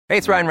Hey,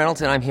 it's Ryan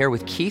Reynolds, and I'm here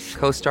with Keith,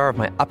 co-star of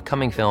my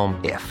upcoming film,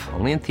 If,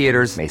 only in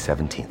theaters May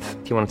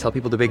 17th. Do you want to tell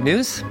people the big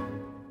news?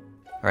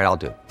 All right, I'll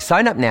do it.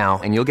 Sign up now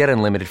and you'll get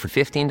unlimited for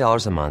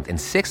 $15 a month and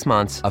 6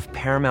 months of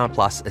Paramount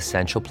Plus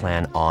Essential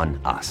Plan on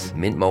us.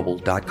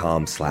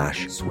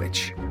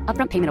 MintMobile.com/switch.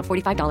 Upfront payment of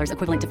 $45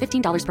 equivalent to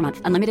 $15 per month.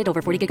 Unlimited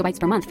over 40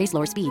 gigabytes per month. Face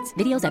lower speeds.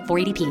 Videos at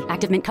 480p.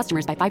 Active Mint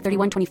customers by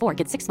 531.24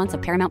 get 6 months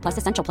of Paramount Plus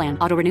Essential Plan.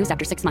 Auto renews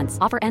after 6 months.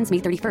 Offer ends May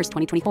 31st,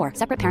 2024.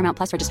 Separate Paramount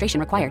Plus registration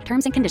required.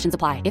 Terms and conditions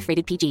apply if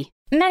rated PG.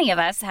 Many of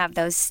us have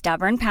those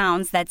stubborn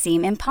pounds that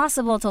seem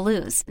impossible to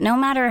lose, no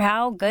matter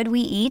how good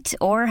we eat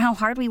or how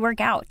hard we work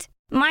out.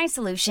 My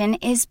solution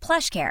is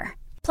PlushCare.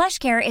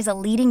 PlushCare is a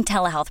leading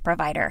telehealth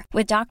provider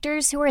with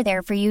doctors who are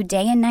there for you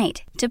day and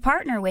night to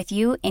partner with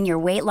you in your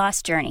weight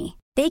loss journey.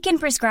 They can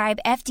prescribe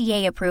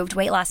FDA-approved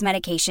weight loss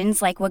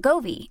medications like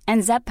Wegovy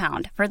and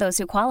Zepbound for those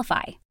who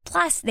qualify.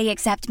 Plus, they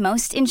accept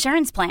most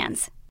insurance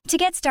plans. To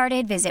get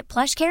started, visit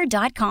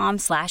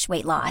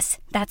plushcare.com/weightloss.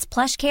 That's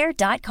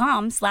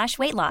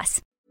plushcare.com/weightloss.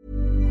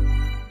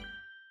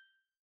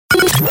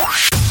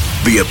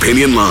 The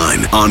Opinion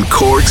Line on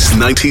Cork's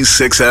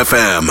 96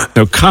 FM.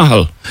 Now,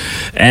 Cathal,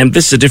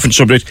 this is a different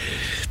subject.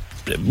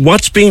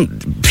 What's being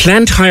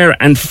plant hire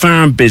and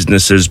farm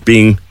businesses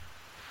being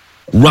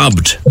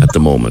robbed at the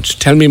moment?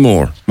 Tell me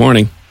more.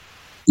 Morning.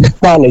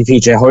 Morning,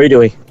 PJ. How are you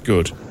doing?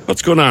 Good.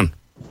 What's going on?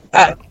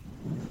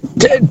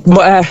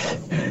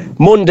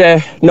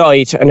 Monday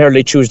night and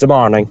early Tuesday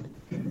morning,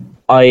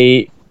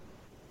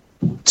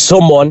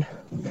 someone,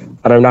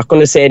 and I'm not going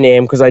to say a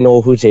name because I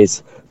know who it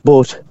is,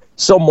 but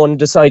someone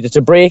decided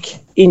to break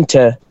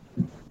into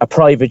a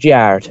private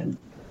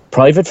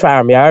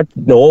farm yard,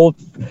 no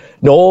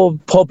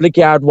public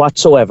yard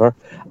whatsoever,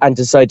 and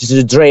decided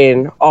to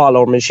drain all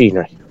our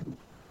machinery.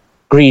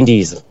 Green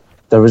diesel.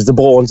 There was the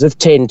bones of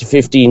 10 to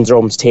 15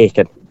 drums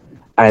taken.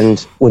 And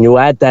when you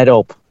add that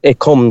up, it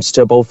comes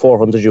to about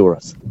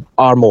 €400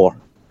 or more.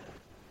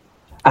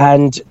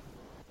 And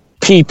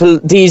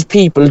these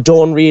people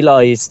don't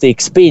realise the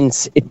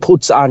expense it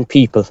puts on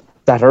people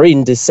that are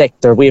in this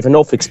sector. We have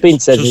enough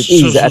expense as it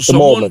is at the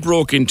moment. Someone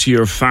broke into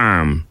your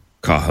farm,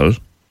 Cathal.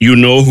 You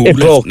know who.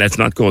 Let's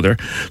not go there.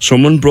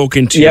 Someone broke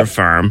into your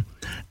farm,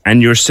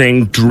 and you're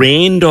saying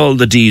drained all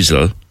the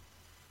diesel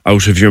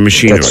out of your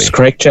machinery. That's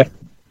correct, yeah.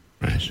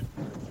 Right.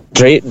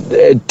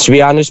 To be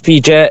honest,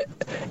 PJ,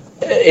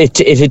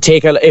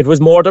 it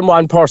was more than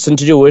one person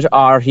to do it,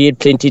 or he had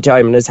plenty of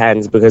time in his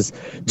hands, because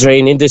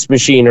draining this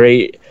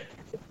machinery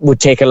would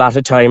take a lot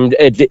of time.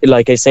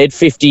 Like I said,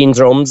 15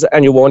 drums,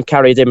 and you won't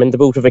carry them in the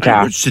boot of a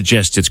car. I would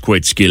suggest it's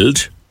quite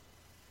skilled,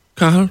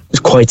 Cathal. It's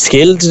quite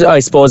skilled.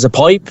 I suppose a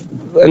pipe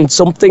and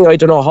something. I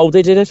don't know how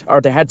they did it, or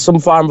they had some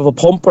form of a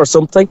pump or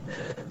something,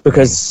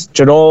 because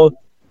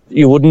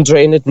you wouldn't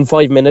drain it in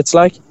 5 minutes,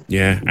 like.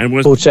 Yeah, and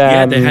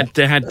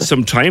they had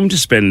some time to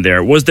spend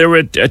there. Was there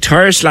a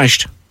tyre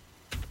slashed?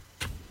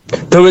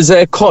 There was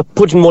a cut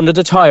put in one of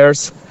the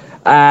tyres,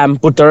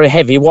 but they're a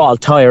heavy wall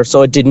tyre,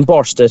 so it didn't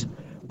burst it.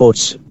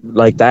 But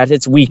like that,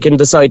 it's weakened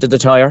the side of the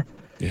tyre.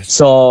 Yes.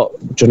 So,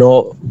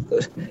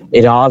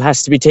 it all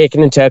has to be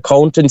taken into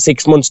account. In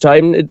 6 months'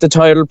 time, the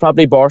tyre will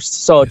probably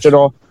burst. So, yes.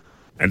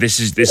 And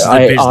this is a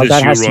business all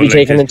that has to be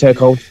taken into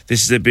account.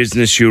 This is a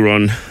business you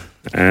run,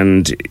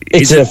 and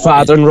it's a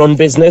father and run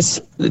business.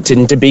 It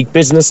isn't a big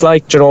business,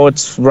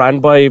 it's run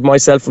by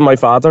myself and my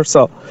father.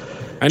 So,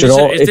 and is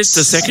this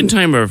the second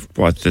time or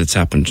what that's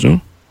happened?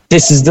 No,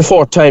 this is the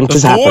fourth time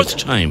it's happened. Fourth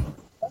time.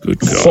 Good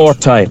God. Fourth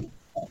time.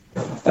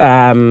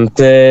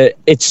 This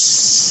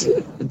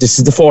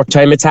is the fourth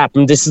time it's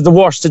happened. This is the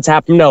worst it's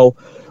happened now.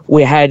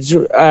 We had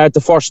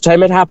the first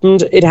time it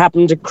happened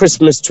at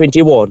Christmas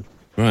 21.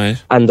 Right.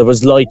 And there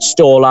was light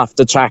stole off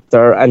the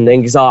tractor and the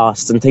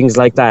exhaust and things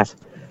like that.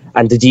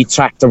 And the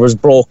tractor was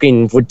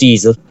broken with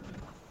diesel.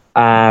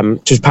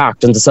 Just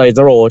parked on the side of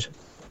the road.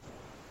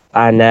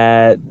 And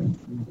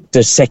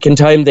the second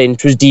time then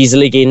it was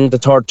diesel again. The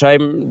third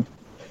time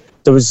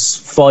there was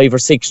 5 or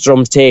 6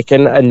 drums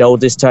taken, and now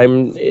this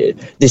time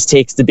this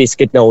takes the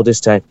biscuit now this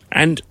time.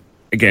 And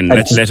again,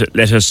 let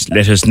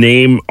us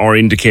name or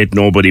indicate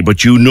nobody,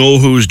 but you know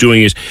who's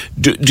doing it.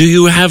 Do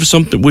you have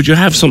something? Would you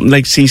have something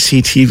like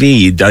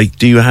CCTV? Like,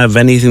 do you have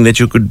anything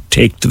that you could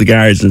take to the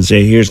guards and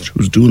say, here's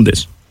who's doing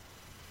this?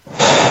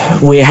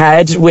 We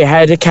had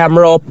a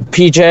camera up,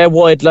 PJ,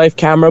 wildlife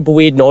camera, but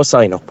we had no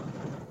sign up.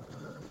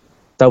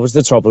 That was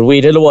the trouble.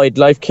 We had a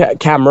wildlife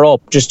camera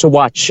up just to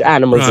watch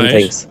animals and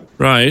things.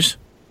 Right.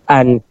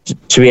 And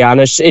to be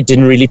honest, it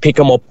didn't really pick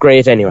them up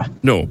great anyway.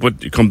 No,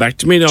 but come back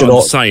to me now on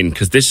the sign,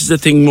 because this is the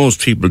thing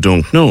most people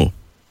don't know.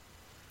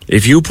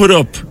 If you put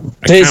up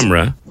a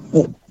camera,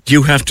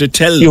 you have to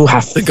tell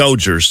the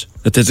gougers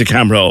that there's a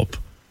camera up.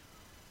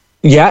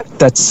 Yeah,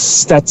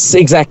 that's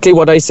exactly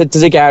what I said to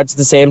the guards,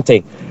 the same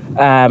thing.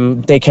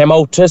 They came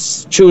out to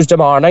us Tuesday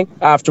morning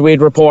after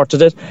we'd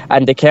reported it,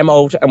 and they came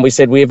out and we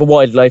said, we have a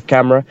wildlife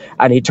camera,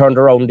 and he turned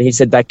around and he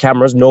said, that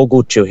camera's no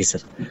good to you, he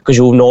said, because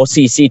you have no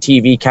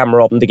CCTV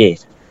camera up in the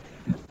gate.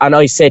 And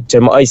I said to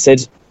him,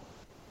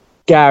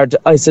 guard,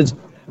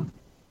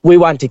 we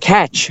want to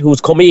catch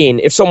who's coming in.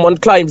 If someone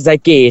climbs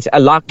that gate, a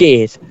locked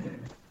gate,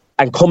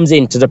 and comes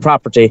into the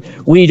property,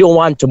 we don't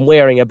want them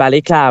wearing a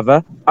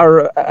balaclava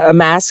or a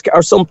mask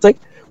or something.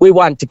 We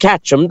want to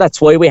catch them. That's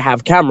why we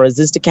have cameras,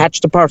 is to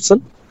catch the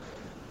person.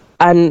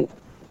 And,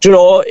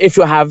 if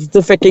you have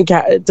the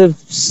the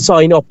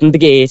sign up in the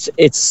gate,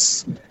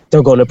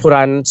 they're going to put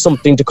on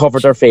something to cover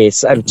their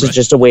face, and it's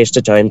just a waste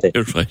of time.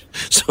 You're right.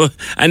 So,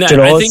 and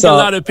I think a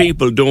lot of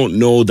people don't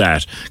know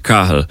that,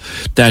 Cathal,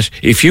 that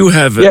if you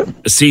have a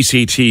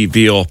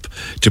CCTV up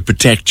to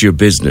protect your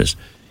business,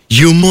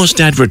 you must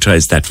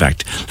advertise that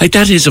fact. Like,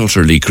 that is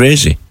utterly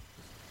crazy.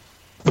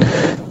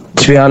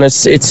 To be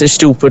honest, it's a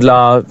stupid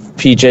law,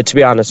 PJ, to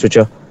be honest with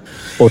you.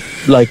 But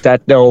like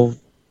that now,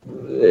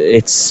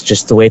 it's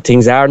just the way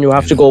things are, and you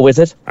have to go with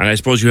it. And I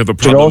suppose you have a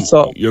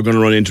problem. You're going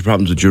to run into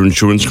problems with your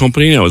insurance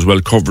company now as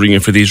well, covering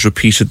it for these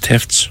repeated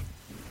thefts.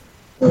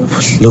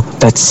 Look,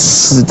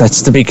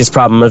 that's the biggest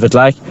problem of it.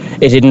 Like,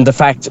 it isn't the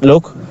fact.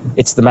 Look,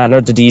 it's the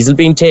manner the diesel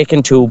being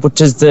taken to, but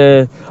there's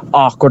the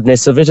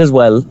awkwardness of it as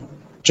well.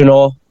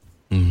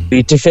 We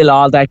need to fill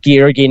all that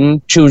gear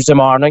again Tuesday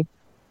morning.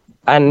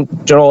 And,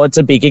 it's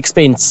a big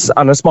expense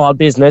on a small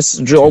business.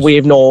 We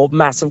have no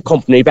massive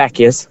company back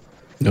yet.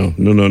 No.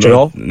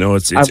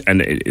 It's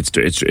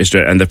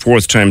the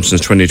fourth time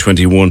since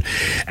 2021,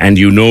 and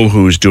you know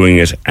who's doing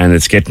it, and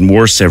it's getting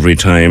worse every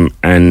time.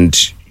 And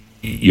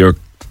you're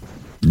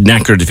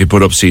knackered if you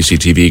put up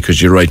CCTV,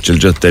 because you're right. They'll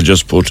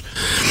just put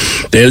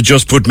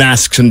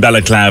masks and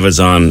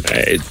balaclavas on.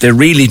 There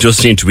really does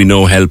seem to be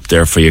no help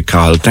there for you,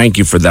 Cathal. Thank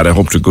you for that. I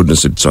hope to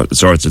goodness it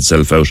sorts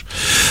itself out.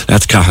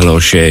 That's Cathal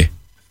O'Shea.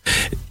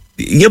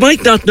 You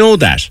might not know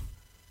that.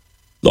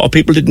 A lot of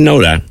people didn't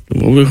know that.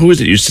 Who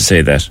is it used to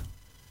say that?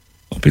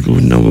 People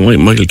wouldn't know.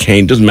 Michael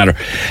Caine, doesn't matter.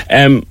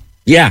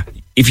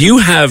 If you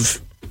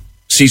have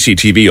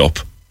CCTV up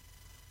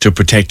to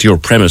protect your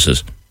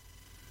premises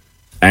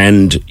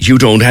and you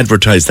don't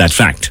advertise that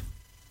fact,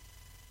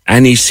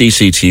 any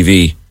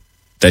CCTV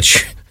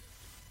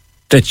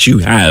that you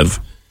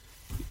have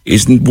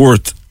isn't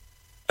worth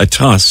a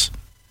toss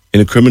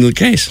in a criminal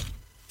case.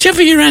 Do you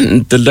ever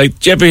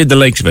hear the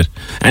likes of it?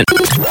 And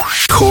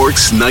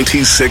Cork's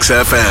 96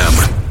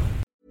 FM.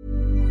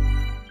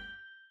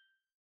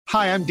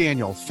 Hi, I'm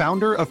Daniel,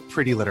 founder of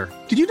Pretty Litter.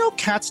 Did you know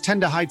cats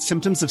tend to hide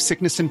symptoms of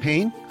sickness and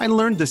pain? I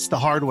learned this the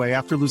hard way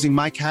after losing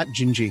my cat,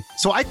 Gingy.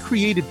 So I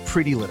created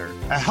Pretty Litter,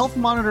 a health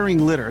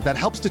monitoring litter that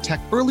helps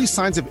detect early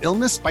signs of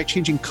illness by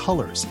changing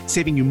colors,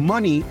 saving you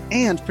money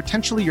and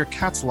potentially your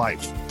cat's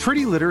life.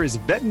 Pretty Litter is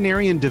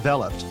veterinarian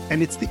developed,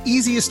 and it's the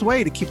easiest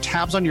way to keep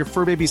tabs on your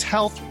fur baby's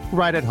health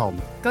right at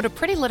home. Go to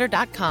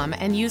prettylitter.com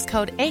and use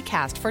code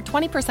ACAST for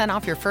 20%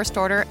 off your first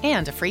order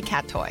and a free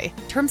cat toy.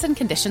 Terms and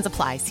conditions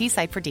apply. See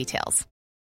site for details.